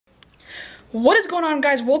What is going on,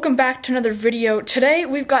 guys? Welcome back to another video. Today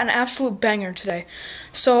we've got an absolute banger today.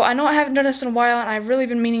 So I know I haven't done this in a while and I've really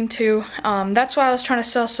been meaning to. That's why I was trying to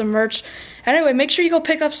sell some merch. Anyway, make sure you go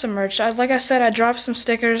pick up some merch. Like I said, I dropped some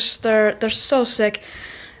stickers. They're so sick.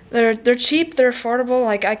 They're cheap, they're affordable.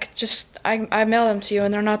 Like I mail them to you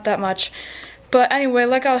and they're not that much. But anyway,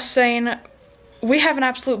 like I was saying, we have an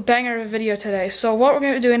absolute banger of a video today. So what we're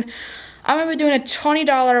gonna be doing, I'm gonna be doing a $20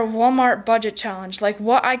 Walmart budget challenge. Like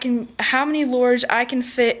how many lures I can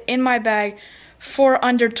fit in my bag for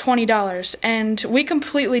under $20, and we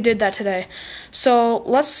completely did that today. So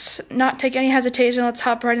let's not take any hesitation. Let's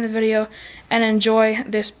hop right in the video and enjoy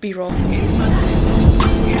this B-roll.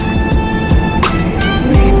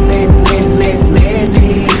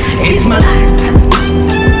 It's my life.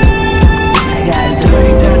 I got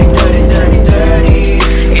dirty.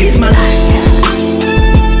 It's my life.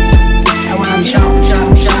 I wanna shopping.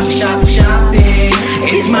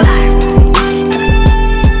 It's my life.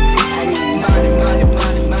 I need money.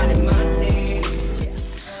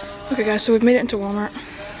 Okay, guys, so we've made it into Walmart.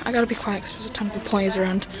 I gotta be quiet because there's a ton of employees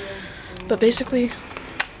around. But basically,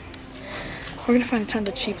 we're gonna find a ton of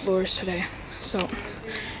the cheap lures today. So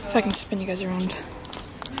if I can spin you guys around.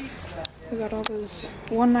 We got all those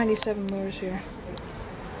 197 lures here.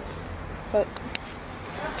 But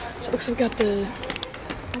so it looks like we got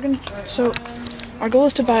so our goal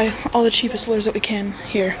is to buy all the cheapest lures that we can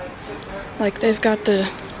here. Like they've got the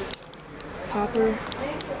popper,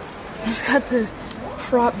 they've got the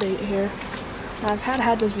prop bait here. I've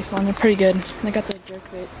had those before and they're pretty good. They got the jerk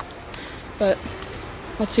bait. But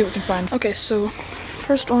let's see what we can find. Okay, so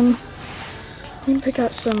first one, I'm gonna pick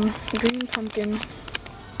out some green pumpkin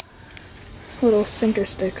little sinker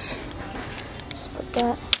sticks. Just put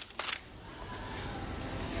that.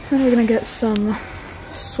 Then we're gonna get some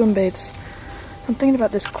swim baits. I'm thinking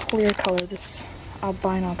about this clear color, this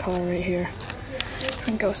albino color right here. I'm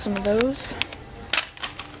gonna go with some of those.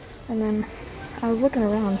 And then I was looking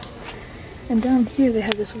around, and down here they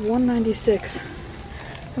have this 196.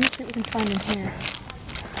 Let's see what we can find in here.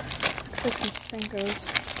 Looks like some Senkos.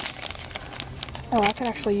 Oh, I could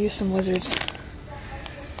actually use some lizards.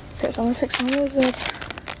 Okay, so I'm gonna pick some of those up.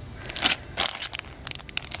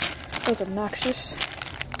 Those are obnoxious.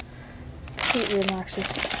 Completely obnoxious.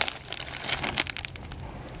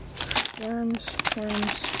 Worms.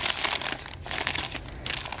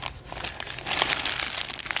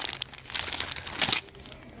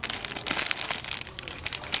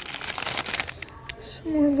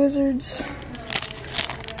 Some more lizards.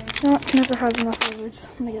 No, never have enough lizards.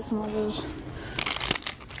 I'm gonna get some more of those.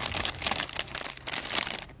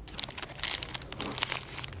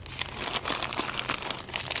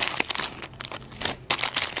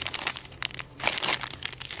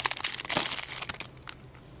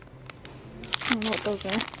 I don't know what those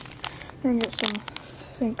are. We're gonna get some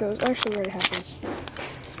Senkos. Actually, we already have those.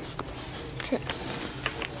 Okay.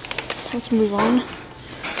 Let's move on.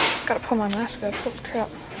 Gotta pull my mask up. Holy crap.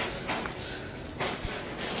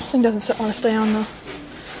 This thing doesn't want to stay on though.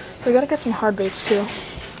 So we gotta get some hard baits too.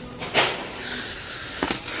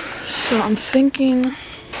 So I'm thinking,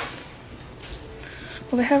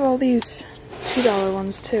 well, they have all these $2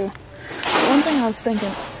 ones too. One thing I was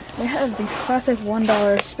thinking, they have these classic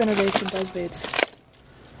 $1 spinnerbaits and buzzbaits.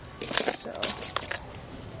 So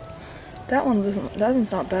that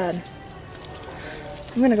one's not bad.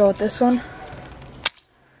 I'm gonna go with this one.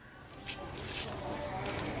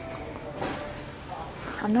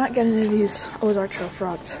 I'm not getting into these Ozark Trail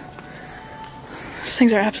frogs. These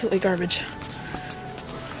things are absolutely garbage.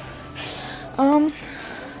 You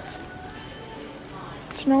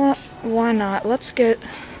know what? Why not? Let's get,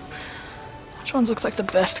 which ones looks like the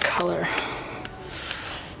best color?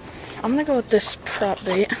 I'm gonna go with this prop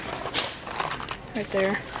bait right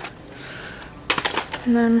there.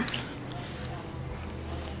 And then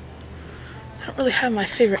I don't really have my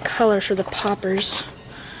favorite color for the poppers,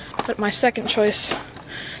 but my second choice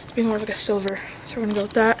would be more like a silver, so we're gonna go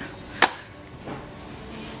with that.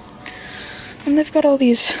 And they've got all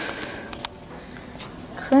these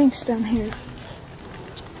cranks down here.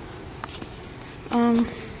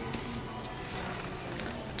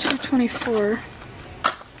 $2.24.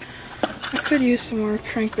 I could use some more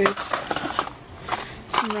crankbaits,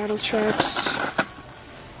 some rattle traps.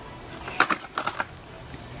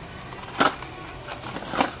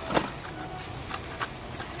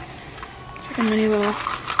 It's like a mini little.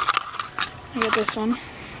 I got this one.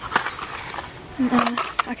 And then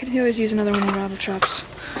I could always use another one of rattle traps.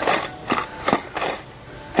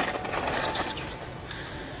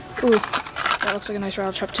 Ooh, that looks like a nice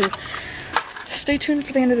rattle trap too. Stay tuned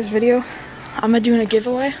for the end of this video. I'm doing a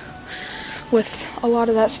giveaway. with a lot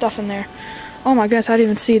of that stuff in there. Oh my goodness, I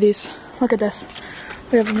didn't even see these. Look at this.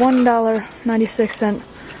 We have $1.96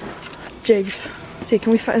 jigs. Let's see,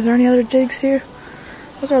 can we find, is there any other jigs here?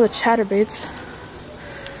 Those are the chatterbaits.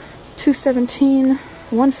 $2.17,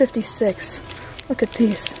 $1.56. Look at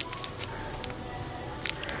these.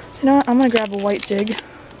 You know what? I'm gonna grab a white jig.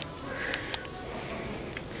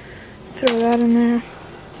 Throw that in there.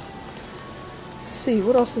 Let's see,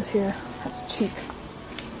 what else is here? That's cheap.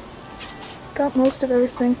 Got most of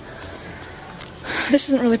everything. This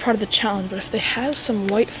isn't really part of the challenge, but if they have some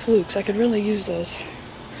white flukes, I could really use those.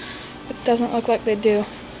 It doesn't look like they do,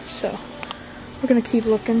 so we're gonna keep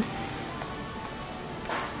looking.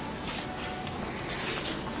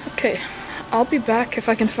 Okay, I'll be back if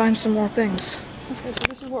I can find some more things. Okay, so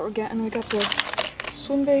this is what we're getting. We got the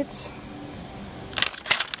swim baits,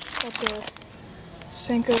 got the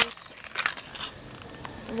Senkos,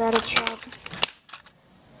 the rattle trap,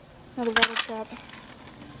 another rattle trap,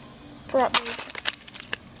 prop bait,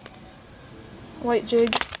 white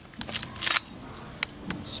jig,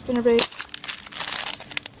 spinnerbait,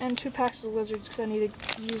 and 2 packs of lizards because I need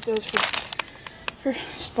to use those for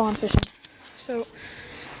spawn fishing. So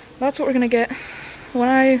that's what we're gonna get. When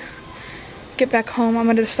I get back home, I'm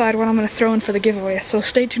gonna decide what I'm gonna throw in for the giveaway. So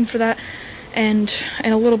stay tuned for that, and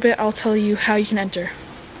in a little bit I'll tell you how you can enter.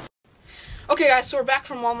 Okay guys, so we're back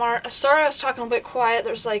from Walmart. Sorry I was talking a bit quiet.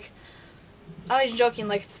 There's like, I'm not even joking,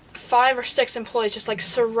 like 5 or 6 employees just like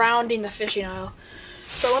surrounding the fishing aisle.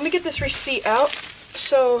 So let me get this receipt out.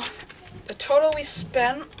 So the total we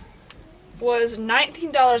spent was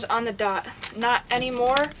 $19 on the dot. Not any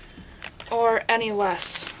more or any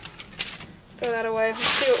less. Throw that away. Let's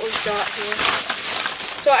see what we've got here.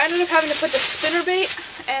 So I ended up having to put the spinnerbait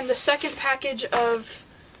and the second package of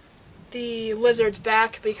the lizards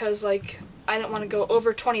back because like I didn't want to go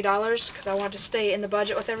over $20 because I wanted to stay in the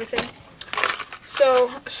budget with everything.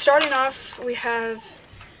 So starting off, we have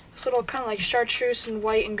this little kind of like chartreuse and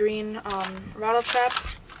white and green rattle trap.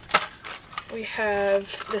 We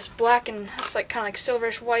have this black and it's like kind of like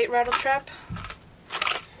silverish white rattle trap.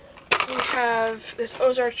 We have this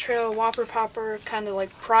Ozark Trail Whopper Popper kind of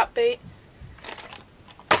like prop bait.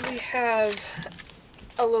 We have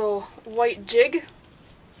a little white jig,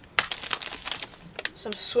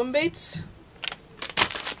 some swim baits,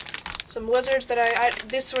 some lizards that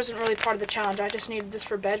this wasn't really part of the challenge, I just needed this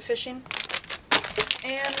for bed fishing,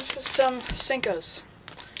 and some Senkos.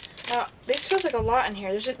 Now this feels like a lot in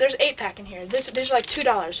here. There's 8-pack in here. These are like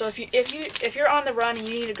 $2. So if you're on the run and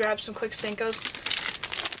you need to grab some quick Senkos,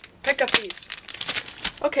 pick up these.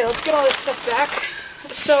 Okay, let's get all this stuff back.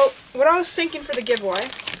 So what I was thinking for the giveaway,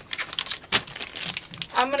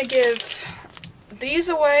 I'm gonna give these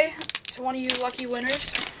away to one of you lucky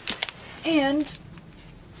winners, and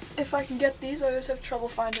if I can get these, I always have trouble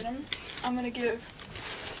finding them. I'm gonna give,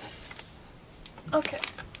 okay,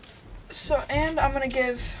 so, and I'm gonna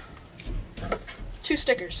give 2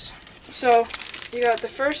 stickers. So you got the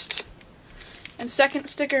first and second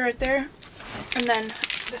sticker right there, and then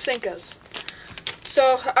the Senkos.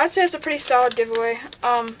 So I'd say it's a pretty solid giveaway.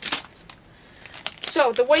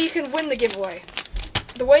 So the way you can win the giveaway.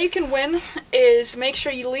 The way you can win is make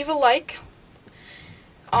sure you leave a like,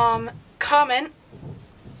 comment,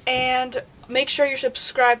 and make sure you're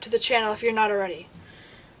subscribed to the channel if you're not already.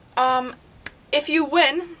 If you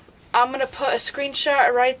win, I'm going to put a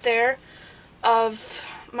screenshot right there of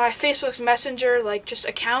my Facebook's Messenger, like, just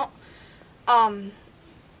account.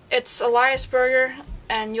 It's Elias Berger,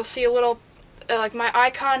 and you'll see a little, like, my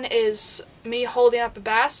icon is me holding up a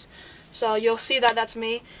bass, so you'll see that that's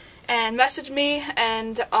me. And message me,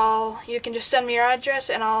 and you can just send me your address,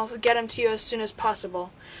 and I'll get them to you as soon as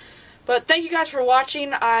possible. But thank you guys for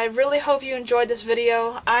watching. I really hope you enjoyed this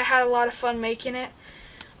video. I had a lot of fun making it.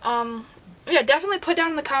 Yeah, definitely put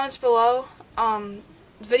down in the comments below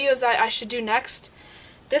videos that I should do next.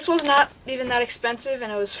 This was not even that expensive,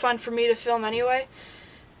 and it was fun for me to film anyway.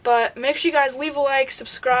 But make sure you guys leave a like,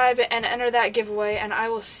 subscribe, and enter that giveaway, and I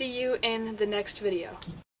will see you in the next video.